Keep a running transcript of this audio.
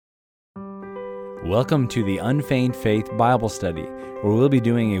Welcome to the Unfeigned Faith Bible Study, where we'll be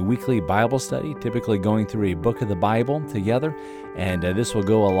doing a weekly Bible study, typically going through a book of the Bible together, and this will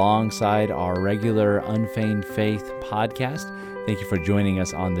go alongside our regular Unfeigned Faith podcast. Thank you for joining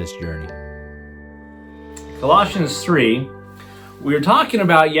us on this journey. Colossians 3, we were talking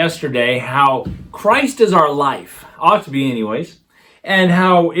about yesterday how Christ is our life, ought to be anyways, and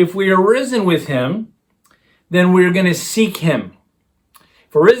how if we are risen with Him, then we're going to seek Him.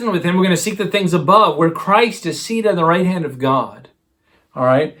 If we're risen with Him, we're going to seek the things above, where Christ is seated on the right hand of God. All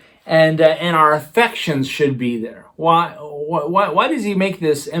right? And our affections should be there. Why does He make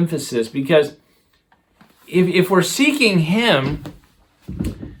this emphasis? Because if we're seeking Him,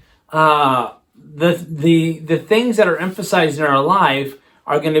 the things that are emphasized in our life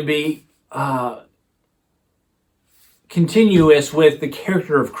are going to be continuous with the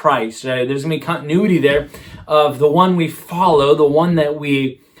character of Christ. There's going to be continuity there of the one we follow, the one that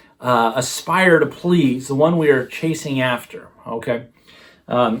we aspire to please, the one we are chasing after. Okay,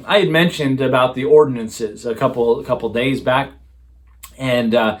 I had mentioned about the ordinances a couple days back,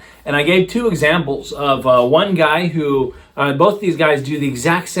 and I gave two examples of one guy who both these guys do the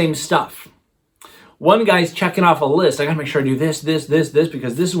exact same stuff. One guy's checking off a list. I got to make sure I do this,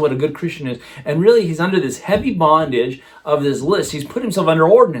 because this is what a good Christian is. And really, he's under this heavy bondage of this list. He's put himself under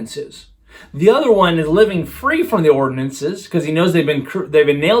ordinances. The other one is living free from the ordinances because he knows they've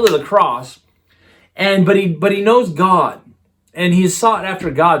been nailed to the cross. But he knows God, and he's sought after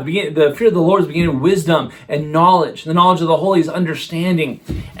God. The fear of the Lord is beginning with wisdom and knowledge. The knowledge of the Holy is understanding,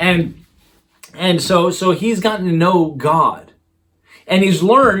 and so he's gotten to know God. And he's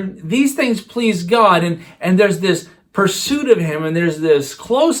learned these things please God, and there's this pursuit of Him, and there's this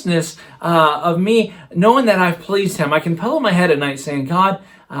closeness of me knowing that I've pleased Him. I can pillow my head at night saying, God,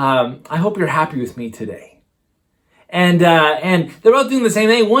 I hope you're happy with me today. And they're both doing the same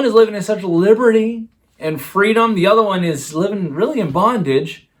thing. One is living in such liberty and freedom. The other one is living really in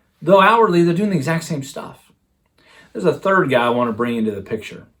bondage, though outwardly they're doing the exact same stuff. There's a third guy I want to bring into the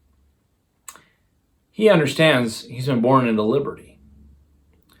picture. He understands he's been born into liberty.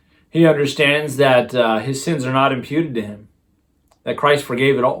 He understands that his sins are not imputed to him, that Christ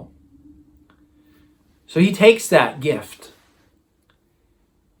forgave it all. So he takes that gift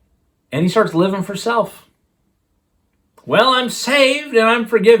and he starts living for self. Well, I'm saved and I'm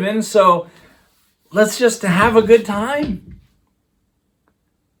forgiven, so let's just have a good time.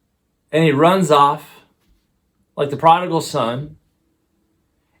 And he runs off like the prodigal son,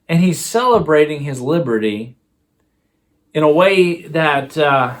 and he's celebrating his liberty in a way that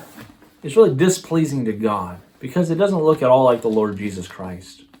is really displeasing to God, because it doesn't look at all like the Lord Jesus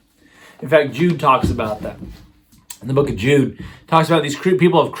Christ. In fact, Jude talks about that. In the book of Jude, talks about these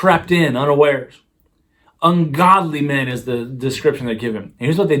people have crept in unawares. Ungodly men is the description they give him. And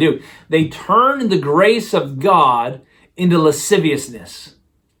here's what they do. They turn the grace of God into lasciviousness.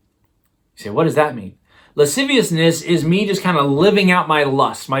 You say, what does that mean? Lasciviousness is me just kind of living out my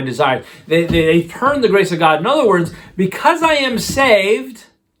lust, my desire. They turn the grace of God. In other words, because I am saved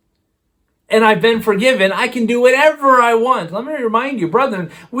and I've been forgiven, I can do whatever I want. Let me remind you, brethren,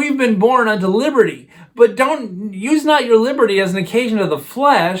 we've been born unto liberty. But don't use not your liberty as an occasion of the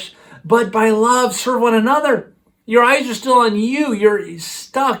flesh, but by love serve one another. Your eyes are still on you. You're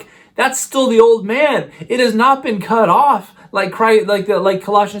stuck. That's still the old man. It has not been cut off. Like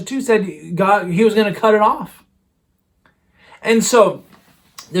Colossians 2 said, God, He was going to cut it off. And so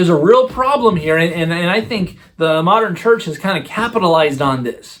there's a real problem here, and I think the modern church has kind of capitalized on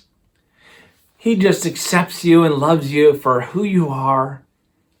this. He just accepts you and loves you for who you are,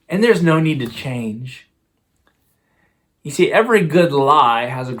 and there's no need to change. You see, every good lie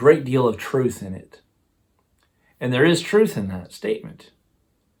has a great deal of truth in it. And there is truth in that statement.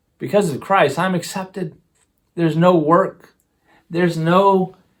 Because of Christ, I'm accepted. There's no work. There's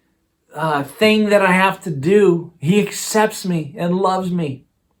no thing that I have to do. He accepts me and loves me.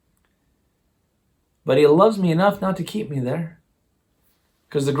 But He loves me enough not to keep me there.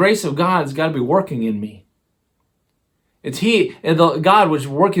 Because the grace of God's got to be working in me. It's God which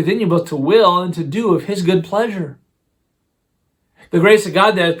worketh in you both to will and to do of His good pleasure. The grace of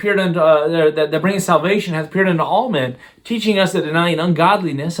God that appeared unto that bringeth salvation hath appeared unto all men, teaching us that denying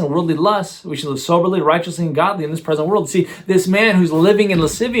ungodliness and worldly lusts, we should live soberly, righteously, and godly in this present world. See, this man who's living in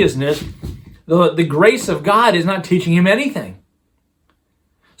lasciviousness, the grace of God is not teaching him anything.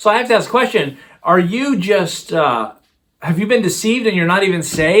 So I have to ask the question: are you just have you been deceived and you're not even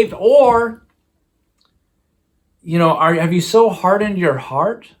saved, or have you so hardened your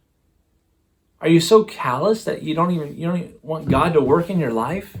heart? Are you so callous that you don't even want God to work in your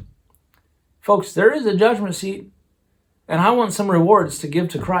life? Folks, there is a judgment seat, and I want some rewards to give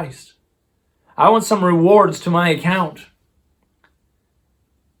to Christ. I want some rewards to my account.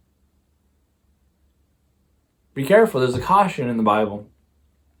 Be careful, there's a caution in the Bible.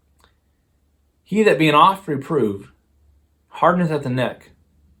 He that being oft reproved, hardeneth at the neck,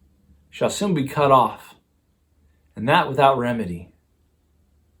 shall soon be cut off, and that without remedy.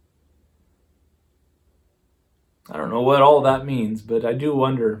 I don't know what all that means, but I do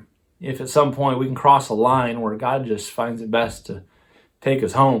wonder if at some point we can cross a line where God just finds it best to take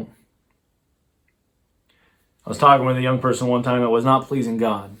us home. I was talking with a young person one time that was not pleasing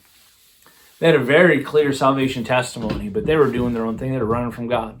God. They had a very clear salvation testimony, but they were doing their own thing. They were running from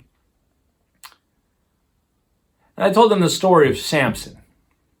God. And I told them the story of Samson.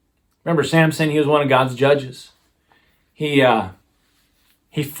 Remember Samson? He was one of God's judges. He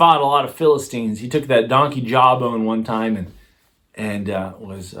fought a lot of Philistines. He took that donkey jawbone one time and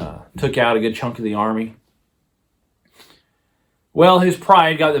took out a good chunk of the army. Well, his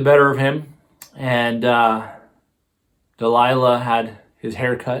pride got the better of him, and Delilah had his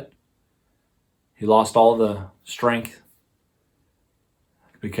hair cut. He lost all the strength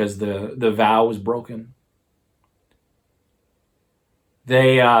because the vow was broken.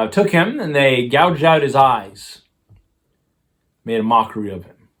 They took him and they gouged out his eyes, made a mockery of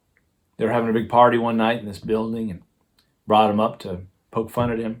him. They were having a big party one night in this building and brought him up to poke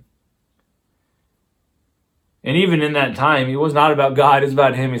fun at him. And even in that time, it was not about God, it was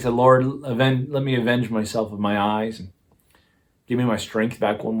about him. He said, Lord, let me avenge myself of my eyes and give me my strength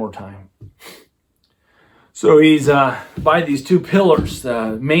back one more time. So he's by these two pillars,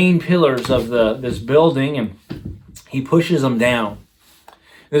 the main pillars of this building, and he pushes them down.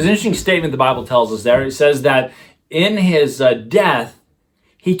 There's an interesting statement the Bible tells us there. It says that in his death,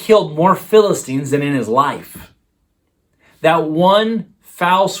 he killed more Philistines than in his life. That one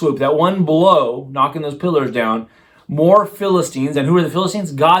foul swoop, that one blow, knocking those pillars down, more Philistines. And who are the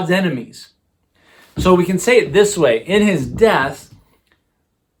Philistines? God's enemies. So we can say it this way. In his death,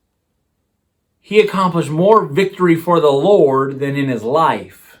 he accomplished more victory for the Lord than in his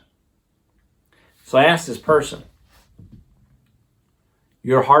life. So I asked this person,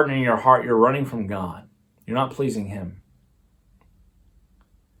 you're hardening your heart, you're running from God. You're not pleasing him.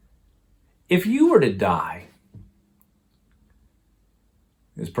 If you were to die,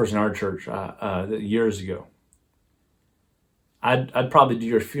 this person in our church years ago, I'd probably do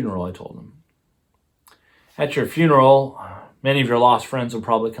your funeral, I told him. At your funeral, many of your lost friends will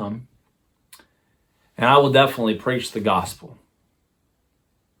probably come. And I will definitely preach the gospel.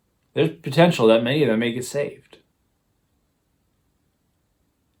 There's potential that many of them may get saved.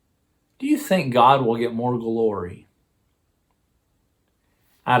 Do you think God will get more glory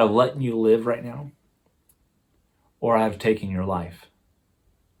out of letting you live right now, or out of taking your life?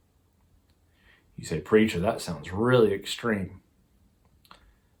 You say, preacher, that sounds really extreme.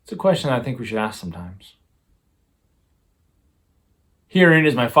 It's a question I think we should ask sometimes. Herein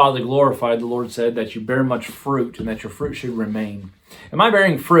is my Father glorified, the Lord said, that you bear much fruit and that your fruit should remain. Am I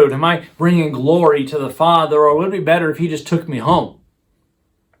bearing fruit? Am I bringing glory to the Father, or would it be better if he just took me home?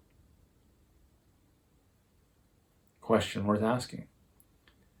 Question worth asking.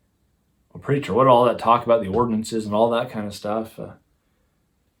 Well, preacher, what all that talk about the ordinances and all that kind of stuff?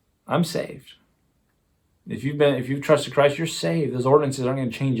 I'm saved. If you've trusted Christ, you're saved. Those ordinances aren't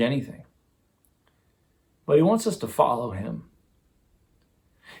going to change anything. But he wants us to follow him.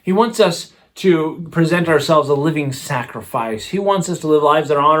 He wants us to present ourselves a living sacrifice. He wants us to live lives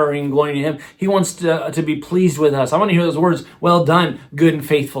that are honoring and glorying to him. He wants to be pleased with us. I want to hear those words, well done, good and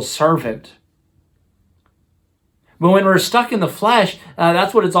faithful servant. But when we're stuck in the flesh,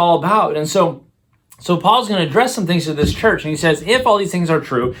 that's what it's all about. And so Paul's going to address some things to this church. And he says, if all these things are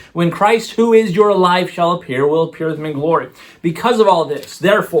true, when Christ, who is your life, shall appear, will appear with him in glory. Because of all this,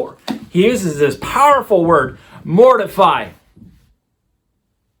 therefore, he uses this powerful word, mortify.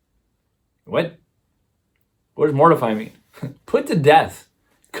 What? What does mortify mean? Put to death.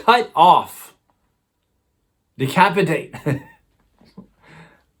 Cut off. Decapitate.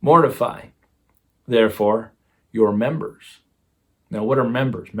 Mortify. Therefore, your members. Now, what are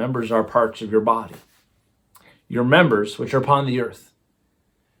members? Members are parts of your body. Your members, which are upon the earth.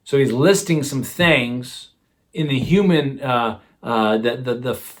 So he's listing some things in the human,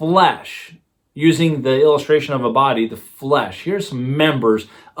 the flesh, using the illustration of a body, the flesh. Here's some members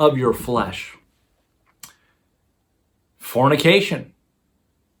of your flesh. Fornication.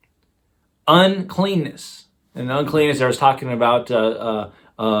 Uncleanness. And uncleanness, I was talking about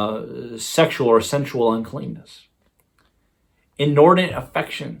sexual or sensual uncleanness. Inordinate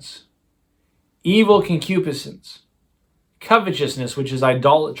affections. Evil concupiscence. Covetousness, which is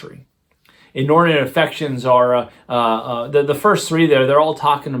idolatry. Inordinate affections are, the first three there, they're all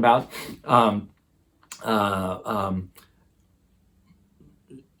talking about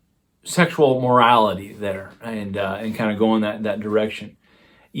sexual morality there, and kind of go in that direction.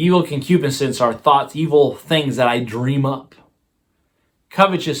 Evil concupiscence are thoughts, evil things that I dream up.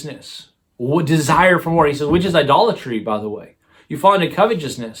 Covetousness, desire for more. He says, which is idolatry, by the way. You fall into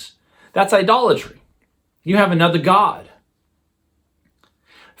covetousness, that's idolatry. You have another god.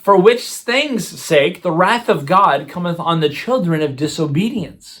 For which things' sake the wrath of God cometh on the children of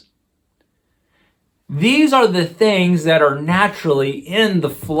disobedience. These are the things that are naturally in the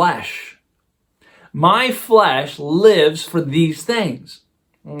flesh. My flesh lives for these things.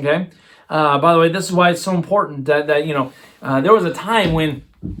 Okay? By the way, this is why it's so important that there was a time when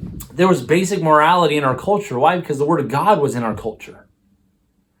there was basic morality in our culture. Why? Because the Word of God was in our culture.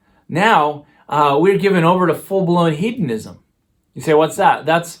 Now, we're given over to full-blown hedonism. You say, what's that?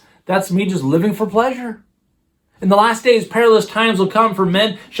 That's me just living for pleasure. In the last days, perilous times will come, for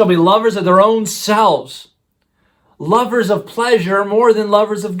men shall be lovers of their own selves, lovers of pleasure more than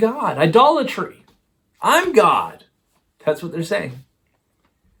lovers of God. Idolatry. I'm God. That's what they're saying.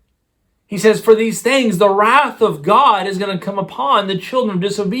 He says, for these things, the wrath of God is going to come upon the children of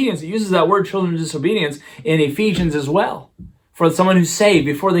disobedience. He uses that word children of disobedience in Ephesians as well, for someone who's saved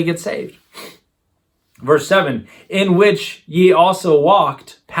before they get saved. Verse 7, in which ye also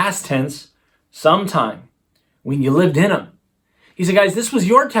walked, past tense, sometime, when you lived in them. He said, guys, this was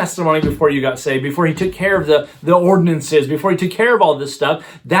your testimony before you got saved, before he took care of the ordinances, before he took care of all this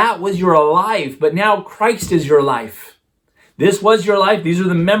stuff. That was your life, but now Christ is your life. This was your life. These are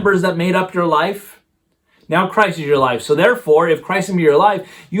the members that made up your life. Now Christ is your life. So therefore, if Christ can be your life,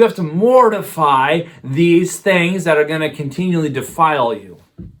 you have to mortify these things that are going to continually defile you.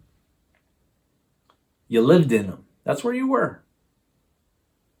 You lived in them. That's where you were.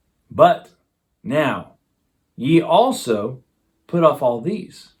 But now, ye also put off all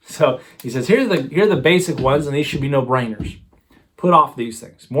these. So he says, here are the basic ones, and these should be no-brainers. Put off these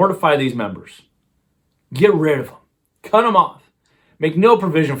things. Mortify these members. Get rid of them. Cut them off. Make no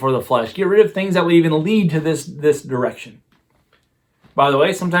provision for the flesh. Get rid of things that will even lead to this direction. By the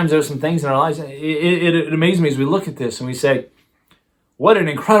way, sometimes there's some things in our lives. It amazes me as we look at this and we say, what an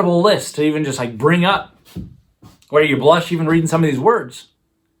incredible list to even just bring up. Where you blush even reading some of these words.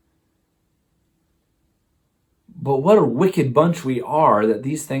 But what a wicked bunch we are that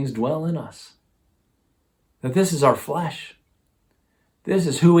these things dwell in us. That this is our flesh. This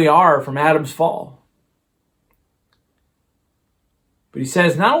is who we are from Adam's fall. But he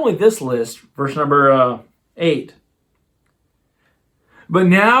says, not only this list, verse number 8, but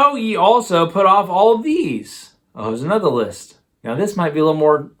now ye also put off all these. Oh, there's another list. Now this might be a little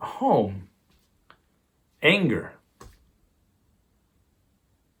more home. Anger.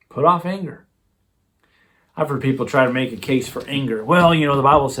 Put off anger. I've heard people try to make a case for anger. Well, the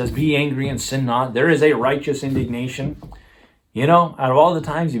Bible says, be angry and sin not. There is a righteous indignation. Out of all the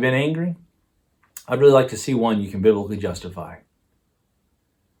times you've been angry, I'd really like to see one you can biblically justify.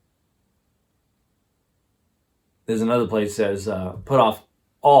 There's another place that says, put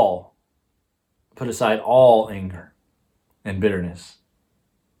aside all anger and bitterness.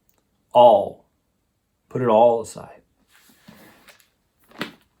 All. Put it all aside.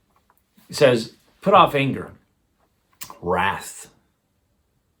 He says, put off anger, wrath.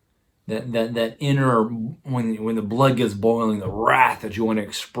 That inner, when the blood gets boiling, the wrath that you want to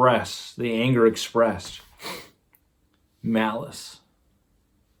express, the anger expressed. Malice,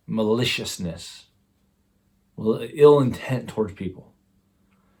 maliciousness, ill intent towards people.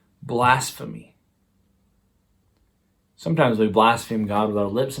 Blasphemy. Sometimes we blaspheme God with our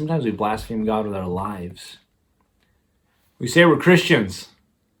lips. Sometimes we blaspheme God with our lives. We say we're Christians,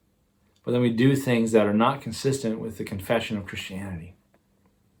 but then we do things that are not consistent with the confession of Christianity.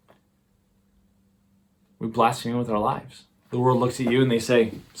 We blaspheme with our lives. The world looks at you and they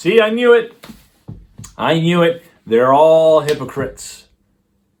say, see, I knew it. I knew it. They're all hypocrites.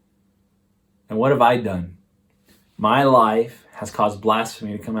 And what have I done? My life has caused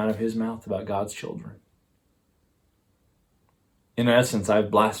blasphemy to come out of his mouth about God's children. In essence,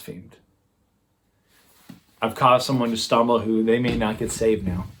 I've blasphemed. I've caused someone to stumble who they may not get saved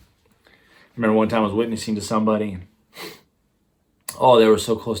now. I remember one time I was witnessing to somebody, and they were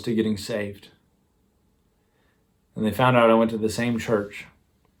so close to getting saved. And they found out I went to the same church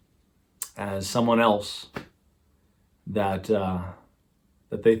as someone else that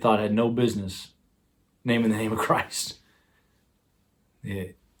they thought had no business naming the name of Christ.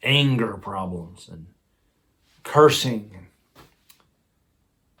 The anger problems and cursing.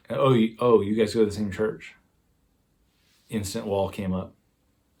 You guys go to the same church. Instant wall came up.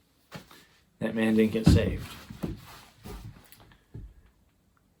 That man didn't get saved.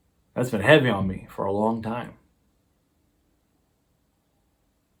 That's been heavy on me for a long time.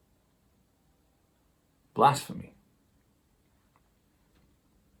 Blasphemy.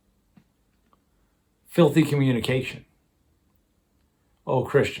 Filthy communication. Oh,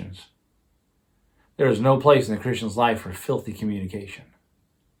 Christians, there is no place in the Christian's life for filthy communication.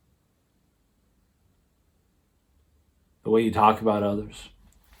 The way you talk about others,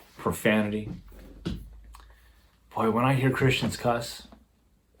 profanity. Boy, when I hear Christians cuss,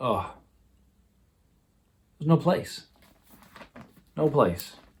 there's no place. No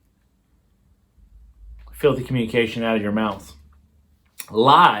place. Filthy communication out of your mouth.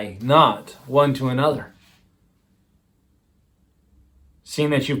 Lie not one to another,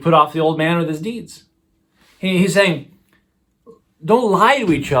 seeing that you've put off the old man with his deeds. He's saying, don't lie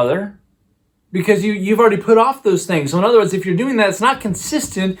to each other because you've already put off those things. So in other words, if you're doing that, it's not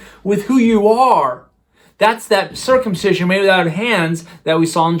consistent with who you are. That's that circumcision made without hands that we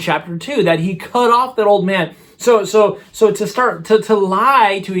saw in chapter 2, that he cut off that old man. So to start to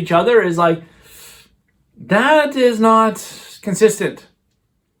lie to each other is like, that is not consistent.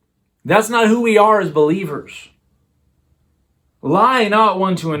 That's not who we are as believers. Lie not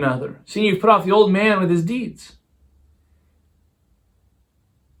one to another. See, you've put off the old man with his deeds.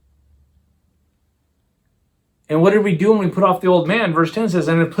 And what did we do when we put off the old man? Verse 10 says,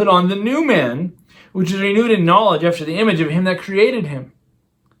 and to put on the new man, which is renewed in knowledge after the image of him that created him.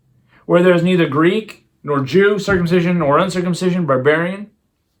 Where there is neither Greek nor Jew, circumcision nor uncircumcision, barbarian,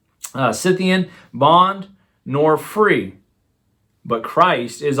 Scythian, bond, nor free. But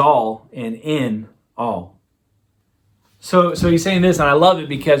Christ is all and in all. So he's saying this, and I love it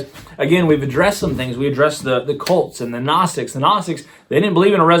because, again, we've addressed some things. We addressed the cults and the Gnostics. The Gnostics, they didn't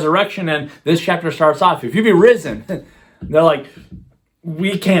believe in a resurrection, and this chapter starts off, if you be risen, they're like,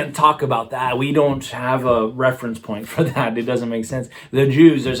 we can't talk about that. We don't have a reference point for that. It doesn't make sense. The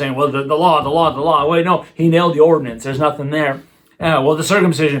Jews, they're saying, well, the law. Wait, no, he nailed the ordinance. There's nothing there. Well, the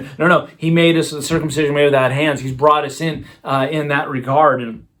circumcision. No, he made us the circumcision made without hands. He's brought us in that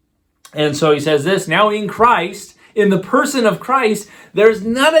regard. And so he says this, now in Christ, in the person of Christ, there's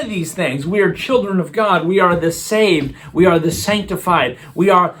none of these things. We are children of God. We are the saved. We are the sanctified. We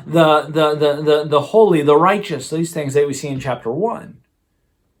are the holy, the righteous. These things that we see in chapter 1.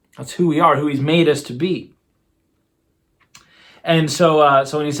 That's who we are, who he's made us to be. And so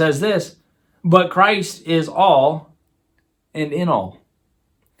when he says this, but Christ is all and in all.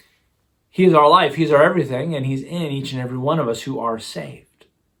 He is our life. He's our everything. And he's in each and every one of us who are saved.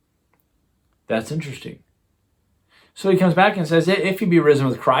 That's interesting. So he comes back and says, if you be risen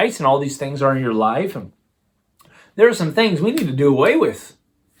with Christ and all these things are in your life, and there are some things we need to do away with.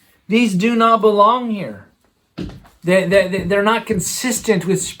 These do not belong here. They're not consistent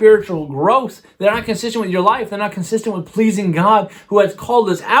with spiritual growth. They're not consistent with your life. They're not consistent with pleasing God, who has called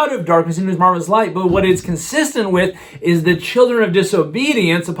us out of darkness into his marvelous light. But what it's consistent with is the children of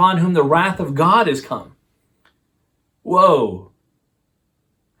disobedience upon whom the wrath of God is come. Whoa.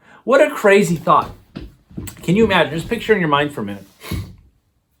 What a crazy thought. Can you imagine? Just picture in your mind for a minute.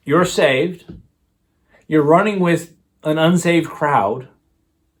 You're saved. You're running with an unsaved crowd.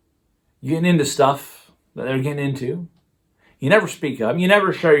 You're getting into stuff that they're getting into. You never speak up. You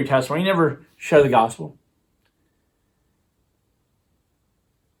never share your testimony. You never share the gospel.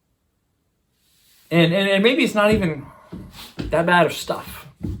 And maybe it's not even that bad of stuff.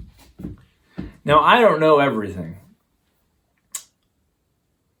 Now, I don't know everything.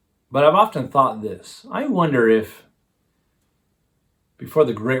 But I've often thought this. I wonder if before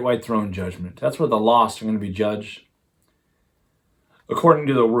the great white throne judgment, that's where the lost are going to be judged according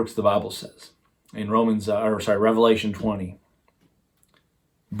to the works the Bible says. In Revelation 20.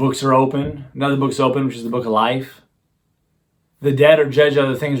 Books are open. Another book's open, which is the book of life. The dead are judged by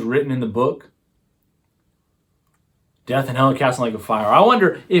the things written in the book. Death and hell are cast in the lake of fire. I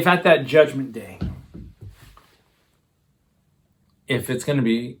wonder if at that judgment day, if it's going to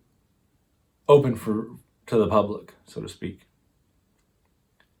be open to the public, so to speak.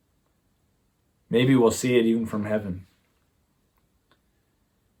 Maybe we'll see it even from heaven.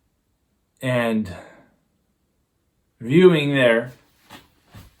 And viewing there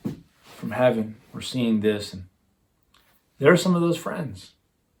from heaven, we're seeing this. And there are some of those friends.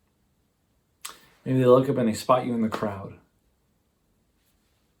 Maybe they look up and they spot you in the crowd.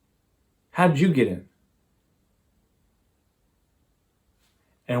 How did you get in?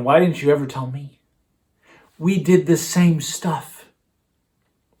 And why didn't you ever tell me? We did the same stuff.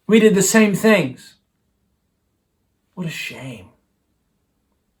 We did the same things. What a shame.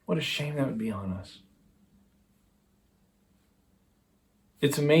 What a shame that would be on us.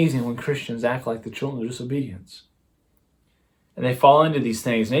 It's amazing when Christians act like the children of disobedience. and they fall into these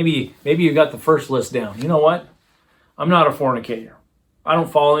things. Maybe you got the first list down. You know what? I'm not a fornicator. I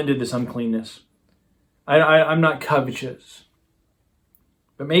don't fall into this uncleanness. I'm not covetous.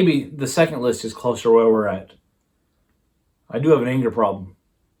 But maybe the second list is closer where we're at. I do have an anger problem.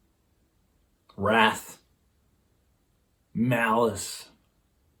 Wrath. Malice.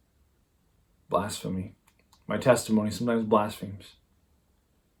 Blasphemy. My testimony sometimes blasphemes.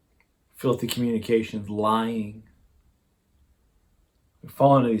 Filthy communications. Lying. We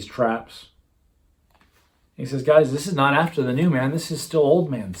fall into these traps. He says, guys, this is not after the new man. This is still old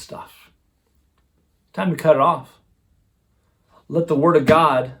man stuff. Time to cut it off. Let the Word of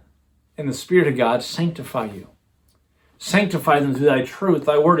God and the Spirit of God sanctify you. Sanctify them through thy truth.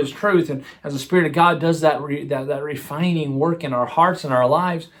 Thy word is truth. And as the Spirit of God does that refining work in our hearts and our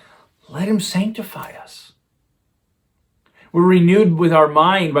lives, let Him sanctify us. We're renewed with our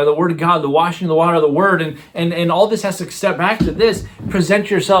mind by the Word of God, the washing of the water of the Word. And all this has to step back to this. Present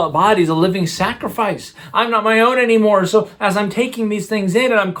yourself body as a living sacrifice. I'm not my own anymore. So as I'm taking these things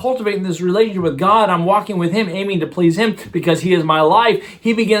in and I'm cultivating this relationship with God, I'm walking with Him, aiming to please Him because He is my life.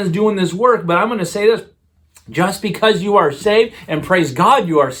 He begins doing this work. But I'm going to say this. Just because you are saved, and praise God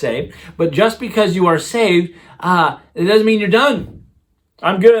you are saved, but just because you are saved, it doesn't mean you're done.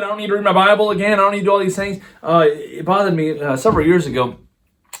 I'm good. I don't need to read my Bible again. I don't need to do all these things. It bothered me several years ago.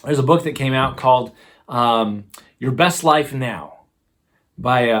 There's a book that came out called Your Best Life Now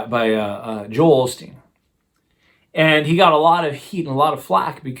by Joel Osteen. And he got a lot of heat and a lot of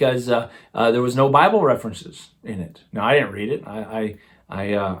flack because there was no Bible references in it. Now, I didn't read it. I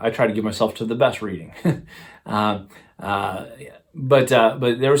try to give myself to the best reading. But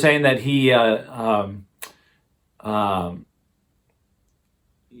they were saying that they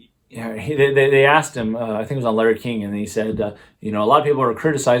asked him, I think it was on Larry King, and he said, a lot of people are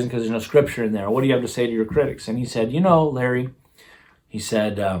criticizing because there's no scripture in there. What do you have to say to your critics? And he said, Larry, he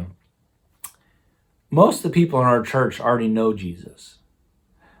said, most of the people in our church already know Jesus.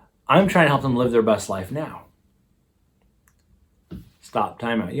 I'm trying to help them live their best life now. Stop,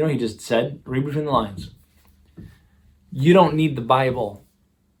 time out. You know what he just said? Read between the lines. You don't need the Bible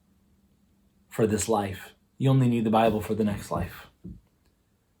for this life. You only need the Bible for the next life.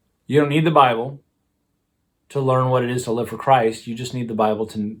 You don't need the Bible to learn what it is to live for Christ. You just need the Bible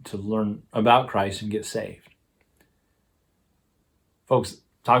to learn about Christ and get saved. Folks,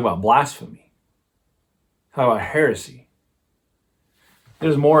 talk about blasphemy. Talk about heresy.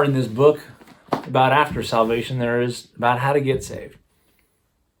 There's more in this book about after salvation than there is about how to get saved.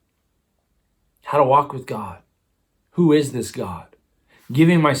 How to walk with God. Who is this God?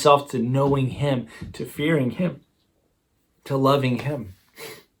 Giving myself to knowing Him, to fearing Him, to loving Him.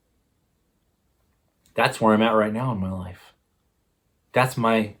 That's where I'm at right now in my life. That's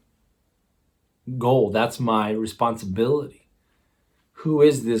my goal. That's my responsibility. Who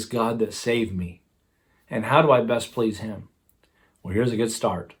is this God that saved me? And how do I best please Him? Well, here's a good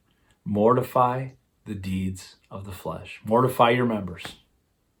start. Mortify the deeds of the flesh. Mortify your members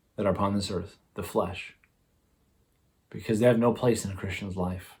that are upon this earth, the flesh, because they have no place in a Christian's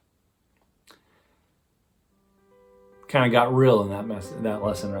life. Kind of got real in that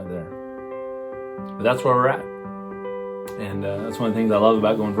lesson right there. But that's where we're at. And that's one of the things I love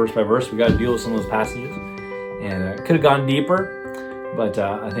about going verse by verse. We got to deal with some of those passages. And it could have gone deeper, but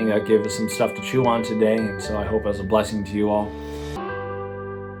I think that gave us some stuff to chew on today. And so I hope it was a blessing to you all.